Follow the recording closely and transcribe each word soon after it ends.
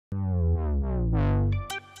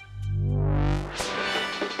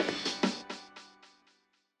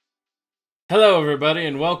Hello everybody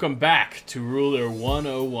and welcome back to Ruler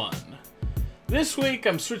 101. This week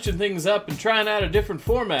I'm switching things up and trying out a different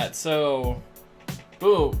format, so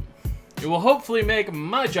boom. It will hopefully make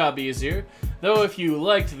my job easier, though if you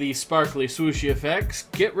liked the sparkly swooshy effects,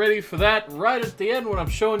 get ready for that right at the end when I'm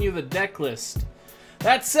showing you the deck list.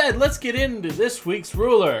 That said, let's get into this week's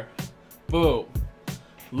ruler. Boom.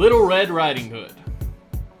 Little Red Riding Hood.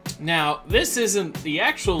 Now, this isn't the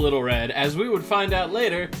actual Little Red, as we would find out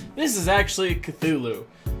later. This is actually Cthulhu.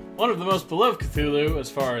 One of the most beloved Cthulhu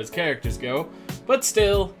as far as characters go, but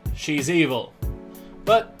still, she's evil.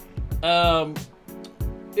 But,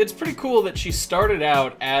 it's pretty cool that she started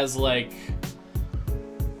out as like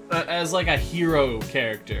a hero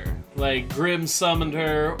character. Like, Grimm summoned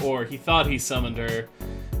her, or he thought he summoned her,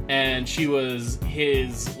 and she was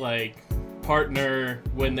his, like, partner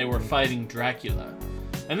when they were fighting Dracula.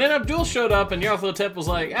 And then Abdul showed up, and Nyarlathotep was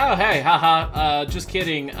like, "Oh, hey, haha, just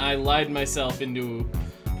kidding. I lied myself into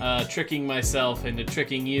tricking myself into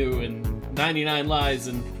tricking you, and 99 lies,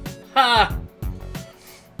 and ha!"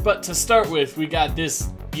 But to start with, we got this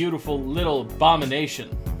beautiful little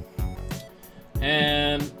abomination.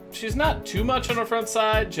 And she's not too much on her front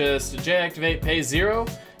side, just J-activate, pay 0.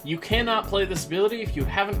 You cannot play this ability if you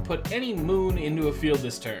haven't put any moon into a field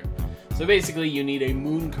this turn. So basically, you need a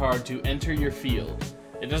moon card to enter your field.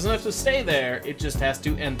 It doesn't have to stay there, it just has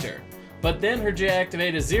to enter. But then her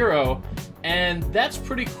J-activate is 0, and that's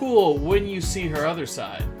pretty cool when you see her other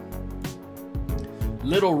side.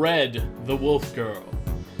 Little Red, the Wolf Girl.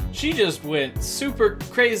 She just went super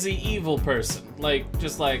crazy evil person.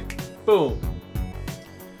 Just like, boom.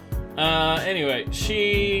 Anyway,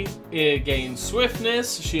 she gains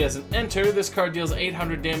swiftness, she has an enter, this card deals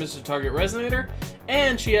 800 damage to target resonator,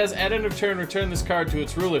 and she has at end of turn return this card to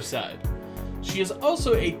its ruler side. She is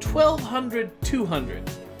also a 1200-200.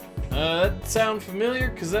 That sound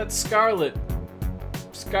familiar? Because that's Scarlet.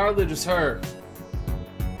 Scarlet is her.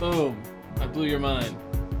 Boom. I blew your mind.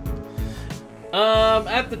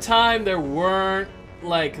 At the time, there weren't,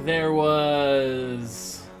 there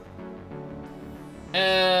was...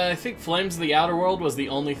 I think Flames of the Outer World was the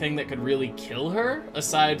only thing that could really kill her,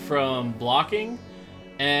 aside from blocking.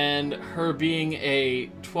 And her being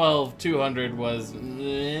a 12-200 was...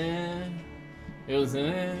 It was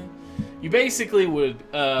You basically would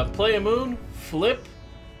play a moon, flip,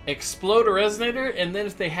 explode a resonator, and then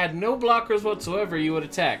if they had no blockers whatsoever, you would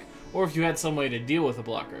attack. Or if you had some way to deal with a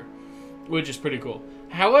blocker, which is pretty cool.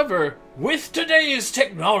 However, with today's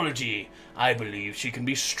technology, I believe she can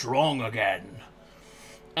be strong again.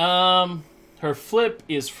 Her flip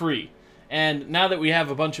is free. And now that we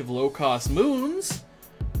have a bunch of low-cost moons,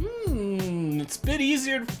 it's a bit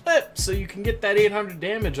easier to flip, so you can get that 800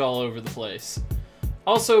 damage all over the place.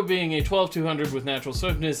 Also, being a 12-200 with natural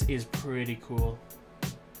swiftness is pretty cool.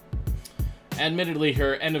 Admittedly,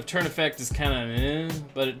 her end of turn effect is kind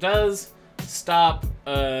of but it does stop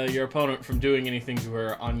your opponent from doing anything to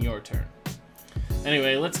her on your turn.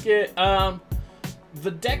 Anyway, let's get...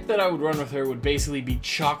 the deck that I would run with her would basically be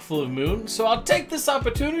chock full of moon, so I'll take this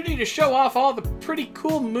opportunity to show off all the pretty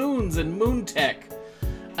cool moons and moon tech.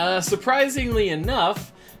 Surprisingly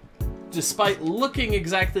enough, despite looking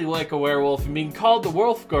exactly like a werewolf and being called the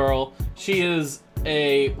Wolf Girl, she is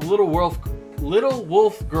a little wolf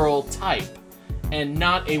girl type, and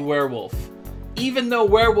not a werewolf. Even though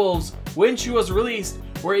werewolves, when she was released,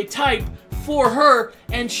 were a type for her,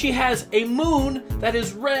 and she has a moon that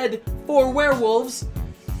is red for werewolves.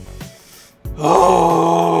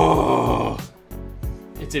 Oh,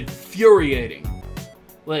 it's infuriating.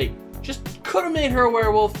 Just could have made her a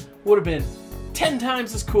werewolf, would have been 10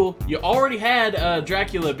 times as cool. You already had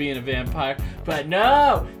Dracula being a vampire, but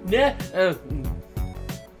no,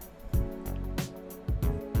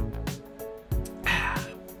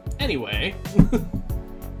 Anyway,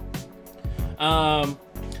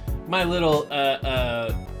 my little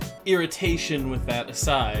irritation with that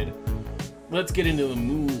aside, let's get into the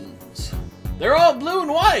moons. They're all blue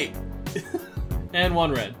and white, and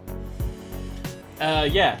one red.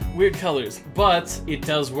 Yeah, weird colors, but it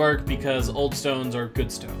does work because old stones are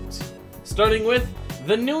good stones. Starting with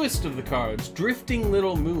the newest of the cards, Drifting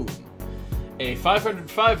Little Moon. A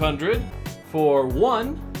 500-500 for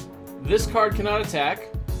 1. This card cannot attack,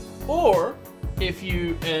 or if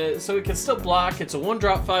you, so it can still block. It's a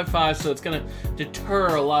 1-drop 5/5, so it's gonna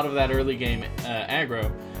deter a lot of that early game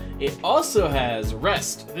aggro. It also has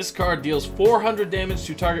Rest. This card deals 400 damage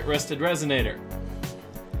to target rested resonator.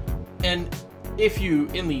 And if you,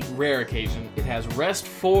 in the rare occasion, it has rest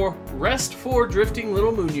for Drifting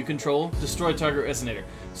Little Moon you control, destroy target resonator.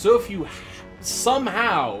 So if you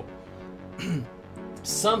somehow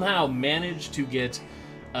manage to get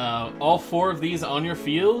all 4 of these on your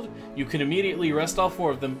field, you can immediately rest all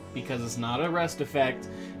 4 of them because it's not a rest effect.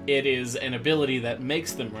 It is an ability that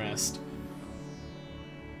makes them rest.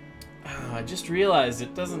 I just realized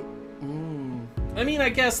it doesn't... I mean, I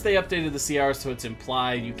guess they updated the CR so it's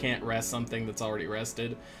implied you can't rest something that's already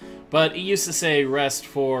rested. But it used to say rest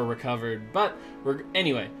for recovered. But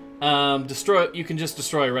anyway, you can just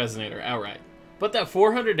destroy a Resonator outright. But that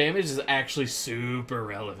 400 damage is actually super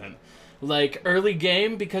relevant. Like, early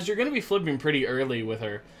game, because you're going to be flipping pretty early with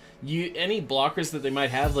her. Any blockers that they might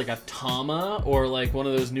have, like a Tama or like one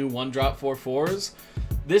of those new 1-drop 4/4s,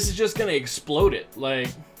 this is just going to explode it. Like,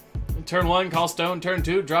 turn 1, call stone, turn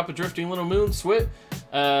 2, drop a drifting little moon, flip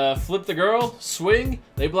the girl, swing,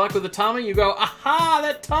 they block with a Tama, you go, aha,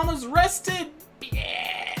 that Tama's rested,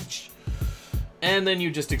 bitch! And then you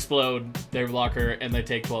just explode their blocker and they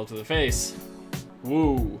take 12 to the face.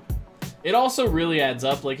 Woo. It also really adds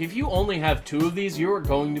up. Like, if you only have 2 of these, you are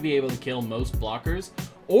going to be able to kill most blockers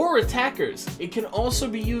or attackers. It can also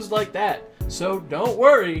be used like that. So don't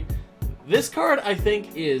worry. This card, I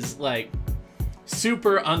think, is, like,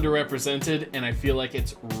 super underrepresented, and I feel like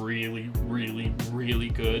it's really, really, really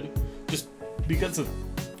good. Just because of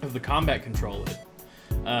the combat control it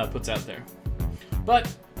puts out there.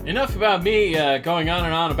 But enough about me going on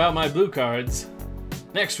and on about my blue cards.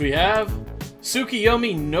 Next we have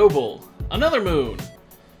Tsukiyomi Noble. Another moon.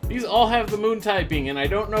 These all have the moon typing, and I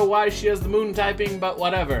don't know why she has the moon typing, but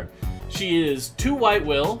whatever. She is 2 white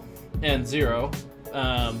will and 0.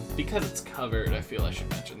 Because it's covered, I feel I should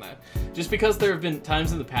mention that. Just because there have been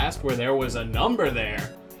times in the past where there was a number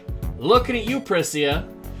there. Looking at you, Priscia.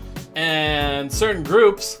 And certain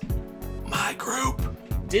groups, my group,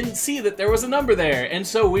 didn't see that there was a number there. And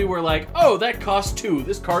so we were like, oh, that costs 2.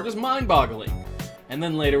 This card is mind-boggling. And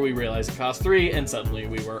then later we realized it cost 3, and suddenly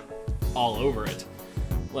we were all over it.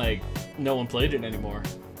 Like, no one played it anymore.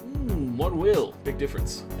 1 will. Big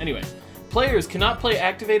difference. Anyway, players cannot play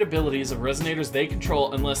activate abilities of Resonators they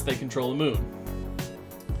control unless they control the moon.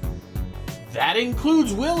 That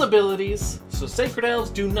includes will abilities, so Sacred Elves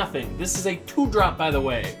do nothing. This is a 2-drop, by the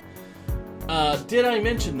way. Did I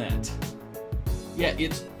mention that? Yeah,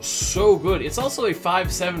 it's so good. It's also a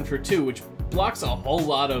 5/7 for 2, which blocks a whole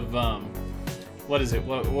lot of, what is it?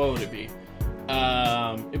 What would it be?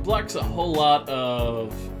 It blocks a whole lot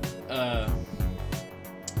of,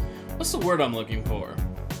 what's the word I'm looking for?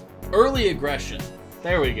 Early aggression.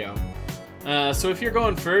 There we go. So if you're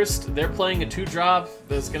going first, they're playing a 2-drop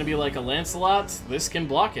that's going to be like a Lancelot, this can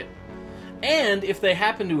block it. And if they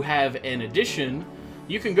happen to have an addition,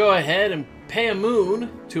 you can go ahead and pay a moon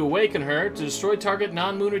to awaken her to destroy target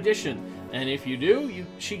non-moon addition. And if you do,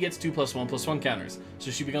 she gets 2+1/+1 counters. So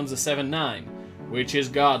she becomes a 7/9, which is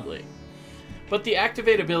godly. But the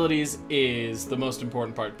activate abilities is the most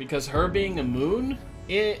important part, because her being a moon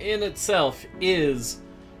in itself is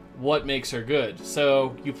what makes her good.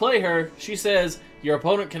 So you play her, she says your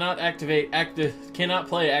opponent cannot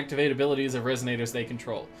play activate abilities of Resonators they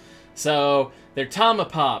control. So their Tama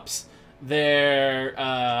Pops, their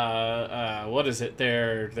what is it?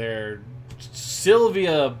 Their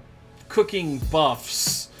Sylvia cooking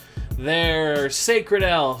buffs, their Sacred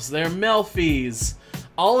Elves, their Melfies,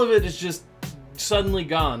 all of it is just suddenly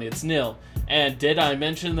gone. It's nil. And did I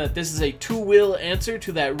mention that this is a 2-will answer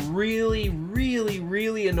to that really, really,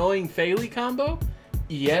 really annoying Phaley combo?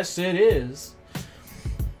 Yes, it is.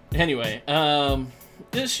 Anyway,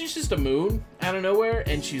 she's just a moon out of nowhere,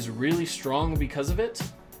 and she's really strong because of it.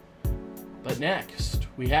 But next,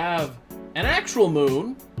 we have an actual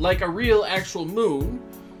moon, like a real actual moon.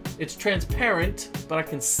 It's transparent, but I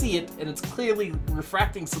can see it, and it's clearly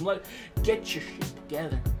refracting some light. Get your shit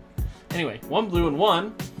together. Anyway, 1 blue and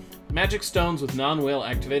 1. Magic stones with non-will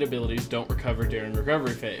activate abilities don't recover during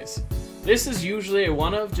recovery phase. This is usually a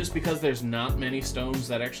one-of just because there's not many stones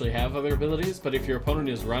that actually have other abilities, but if your opponent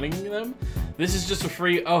is running them, this is just a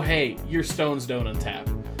free, oh hey, your stones don't untap.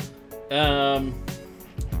 And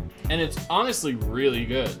it's honestly really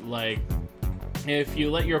good. Like, if you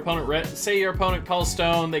let your opponent, say your opponent calls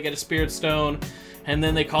stone, they get a spirit stone, and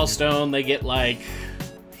then they call stone, they get like,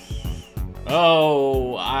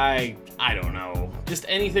 oh, I don't know. Just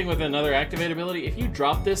anything with another activate ability. If you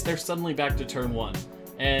drop this, they're suddenly back to turn 1.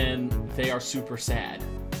 And they are super sad.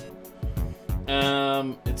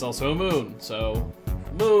 It's also a moon, so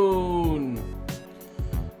moon.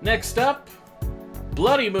 Next up,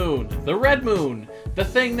 Bloody Moon, the red moon, the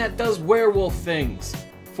thing that does werewolf things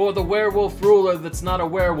for the werewolf ruler that's not a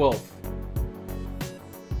werewolf.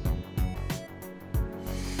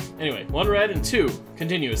 Anyway, 1 red and 2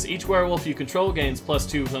 continuous. Each werewolf you control gains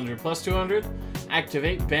 +200/+200.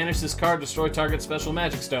 Activate, banish this card, destroy target special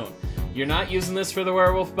magic stone. You're not using this for the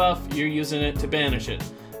werewolf buff, you're using it to banish it.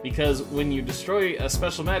 Because when you destroy a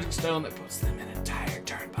special magic stone, that puts them an entire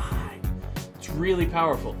turn behind. It's really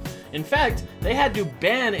powerful. In fact, they had to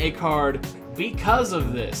ban a card because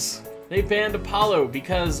of this. They banned Apollo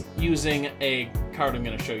because using a card I'm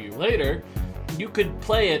going to show you later, you could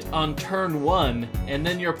play it on turn 1, and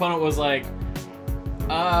then your opponent was like,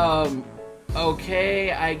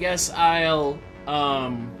 okay, I guess I'll,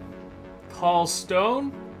 call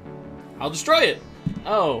stone? I'll destroy it.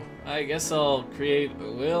 Oh, I guess I'll create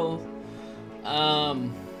a will.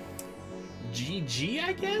 GG,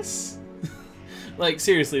 I guess? Like,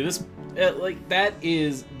 seriously, this, like, that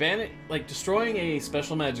is like, destroying a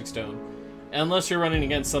special magic stone, unless you're running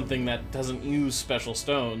against something that doesn't use special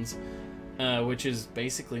stones, which is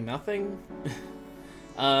basically nothing.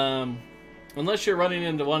 Unless you're running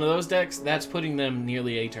into one of those decks, that's putting them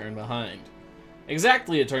nearly a turn behind.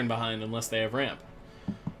 Exactly a turn behind, unless they have ramp.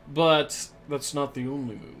 But that's not the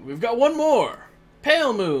only moon. We've got one more!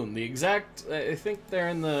 Pale Moon! The exact... I think they're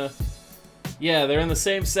in the... Yeah, they're in the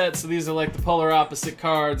same set, so these are like the polar opposite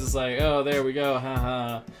cards. It's like, oh, there we go,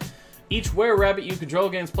 haha. Each were-rabbit you control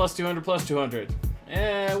gains plus 200, plus 200.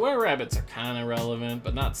 Were-rabbits are kind of relevant,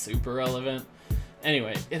 but not super relevant.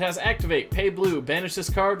 Anyway, it has Activate, pay blue, banish this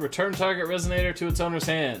card, return target resonator to its owner's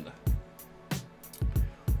hand.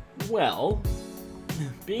 Well,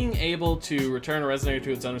 being able to return a resonator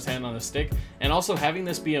to its owner's hand on a stick, and also having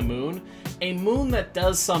this be a moon that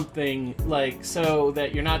does something like, so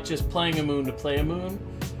that you're not just playing a moon to play a moon,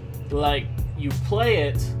 like, you play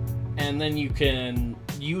it, and then you can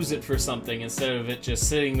use it for something instead of it just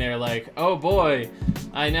sitting there like, oh boy,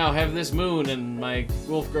 I now have this moon and my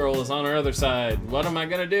wolf girl is on her other side. What am I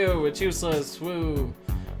gonna do? It's useless, woo.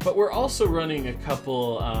 But we're also running a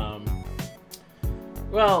couple,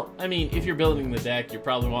 well, I mean, if you're building the deck, you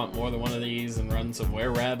probably want more than one of these and run some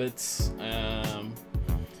were-rabbits.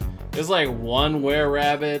 There's like one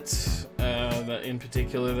were-rabbit that in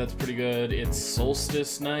particular that's pretty good. It's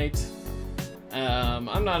Solstice Night.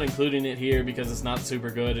 I'm not including it here because it's not super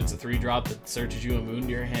good. It's a 3-drop that searches you a moon to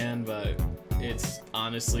your hand, but it's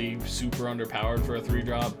honestly super underpowered for a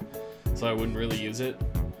 3-drop, so I wouldn't really use it.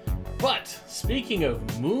 But, speaking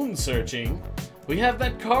of moon searching, we have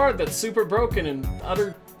that card that's super broken and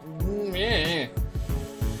utter...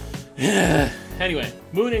 Anyway,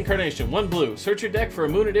 Moon Incarnation, 1 blue. Search your deck for a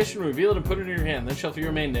Moon Edition, reveal it and put it in your hand, then shuffle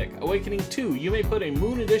your main deck. Awakening 2, you may put a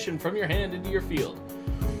Moon Edition from your hand into your field.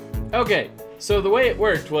 Okay, so the way it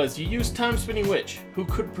worked was you used Time Spinning Witch, who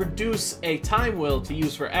could produce a Time Will to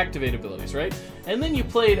use for activate abilities, right? And then you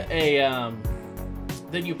played a,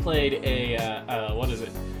 what is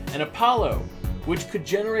it? An Apollo, which could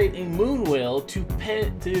generate a Moon Will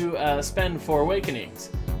to spend for Awakenings.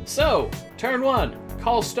 So, turn 1,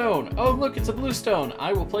 call stone. Oh look, it's a blue stone.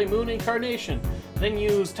 I will play Moon Incarnation. Then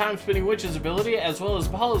use Time Spinning Witch's ability as well as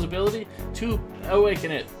Apollo's ability to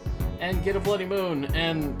awaken it and get a bloody moon.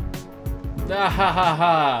 And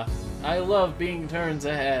I love being turns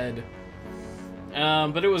ahead.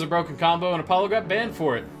 But it was a broken combo and Apollo got banned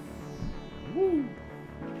for it. Woo.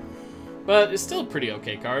 But it's still a pretty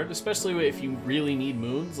okay card, especially if you really need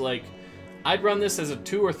moons. Like, I'd run this as a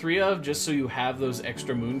 2 or 3 of, just so you have those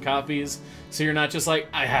extra moon copies. So you're not just like,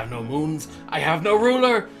 I have no moons, I have no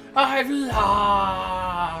ruler, I've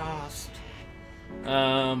lost.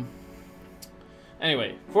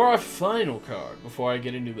 Anyway, for our final card, before I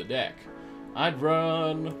get into the deck, I'd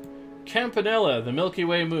run Campanella, the Milky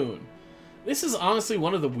Way Moon. This is honestly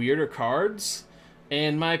one of the weirder cards,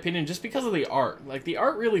 in my opinion, just because of the art. Like, the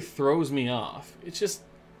art really throws me off. It's just,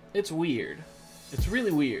 it's weird. It's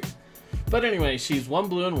really weird. But anyway, she's 1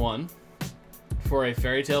 blue and 1 for a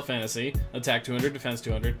Fairy Tale Fantasy. Attack 200, defense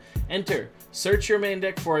 200. Enter. Search your main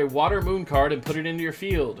deck for a Water Moon card and put it into your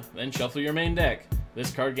field. Then shuffle your main deck.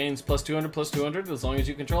 This card gains plus 200, plus 200 as long as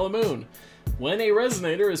you control a moon. When a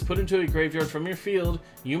Resonator is put into a graveyard from your field,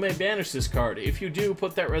 you may banish this card. If you do,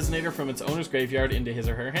 put that Resonator from its owner's graveyard into his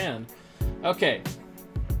or her hand. Okay.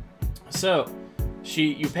 So,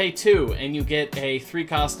 you pay 2 and you get a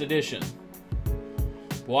 3-cost addition.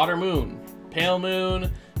 Water Moon, Pale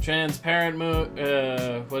Moon, Transparent Moon,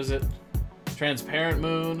 what is it? Transparent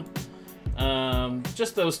Moon.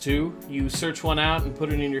 Just those 2. You search one out and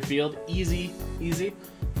put it in your field. Easy, easy.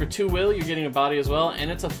 For 2 will, you're getting a body as well, and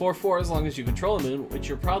it's a 4/4 as long as you control a moon, which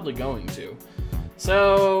you're probably going to.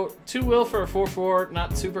 So, 2 will for a 4/4,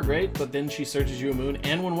 not super great, but then she searches you a moon,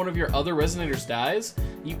 and when one of your other Resonators dies,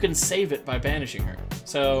 you can save it by banishing her.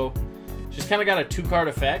 So, she's kind of got a 2-card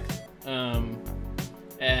effect.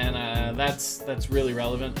 That's really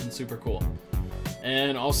relevant and super cool.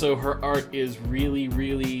 And also her art is really,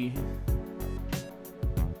 really...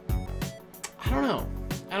 don't know.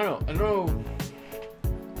 I don't know.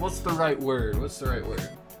 What's the right word?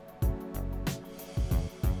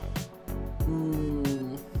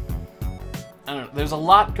 I don't know. There's a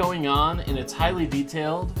lot going on, and it's highly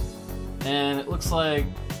detailed, and it looks like,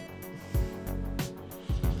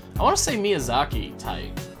 I want to say Miyazaki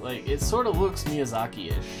type. Like, it sort of looks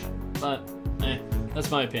Miyazaki-ish, but that's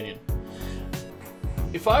my opinion.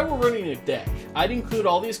 If I were running a deck, I'd include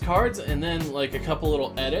all these cards and then like a couple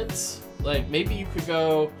little edits. Like, maybe you could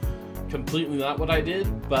go completely not what I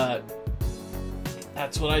did, but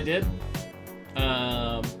that's what I did.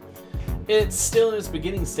 It's still in its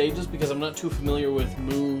beginning stages because I'm not too familiar with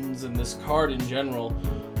moons and this card in general,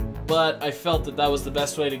 but I felt that that was the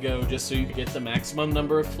best way to go, just so you could get the maximum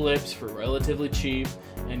number of flips for relatively cheap,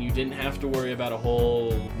 and you didn't have to worry about a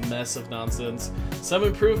whole mess of nonsense. Some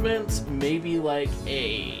improvements, maybe like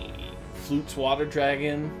a Flute's Water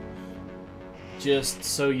Dragon, just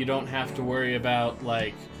so you don't have to worry about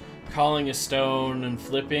like calling a stone and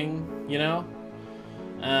flipping, you know?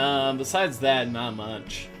 Besides that, not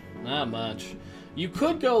much. Not much. You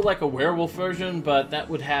could go like a werewolf version, but that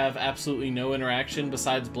would have absolutely no interaction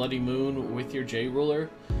besides Bloody Moon with your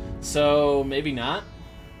J-Ruler. So, maybe not.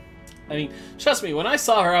 I mean, trust me, when I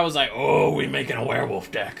saw her, I was like, oh, we're making a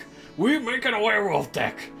werewolf deck. We're making a werewolf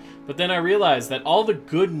deck. But then I realized that all the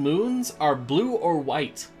good moons are blue or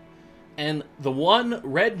white. And the one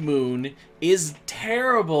red moon is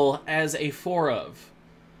terrible as a 4-of.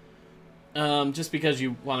 Just because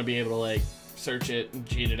you want to be able to, like, search it and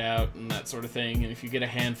cheat it out and that sort of thing, and if you get a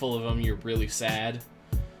handful of them, you're really sad.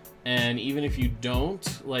 And even if you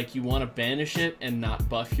don't, like, you want to banish it and not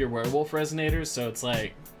buff your werewolf resonators, so it's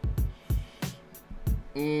like,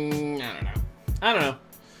 I don't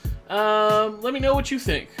know. Let me know what you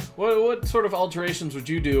think. What sort of alterations would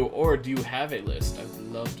you do, or do you have a list? I'd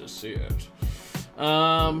love to see it.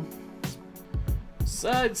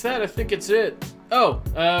 Besides that, I think it's it. Oh,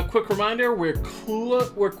 quick reminder, we're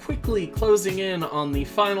quickly closing in on the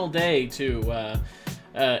final day to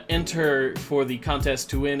enter for the contest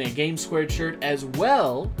to win a Game Squared shirt, as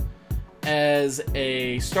well as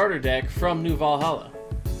a starter deck from New Valhalla.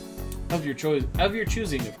 Of your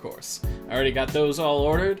choosing, of course. I already got those all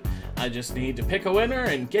ordered. I just need to pick a winner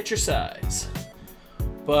and get your size.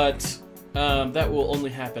 But that will only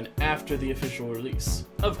happen after the official release.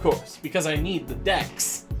 Of course, because I need the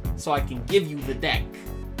decks. So I can give you the deck.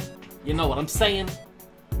 You know what I'm saying?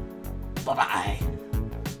 Bye-bye.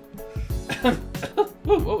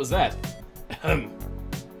 What was that?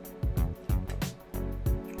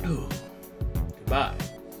 Goodbye.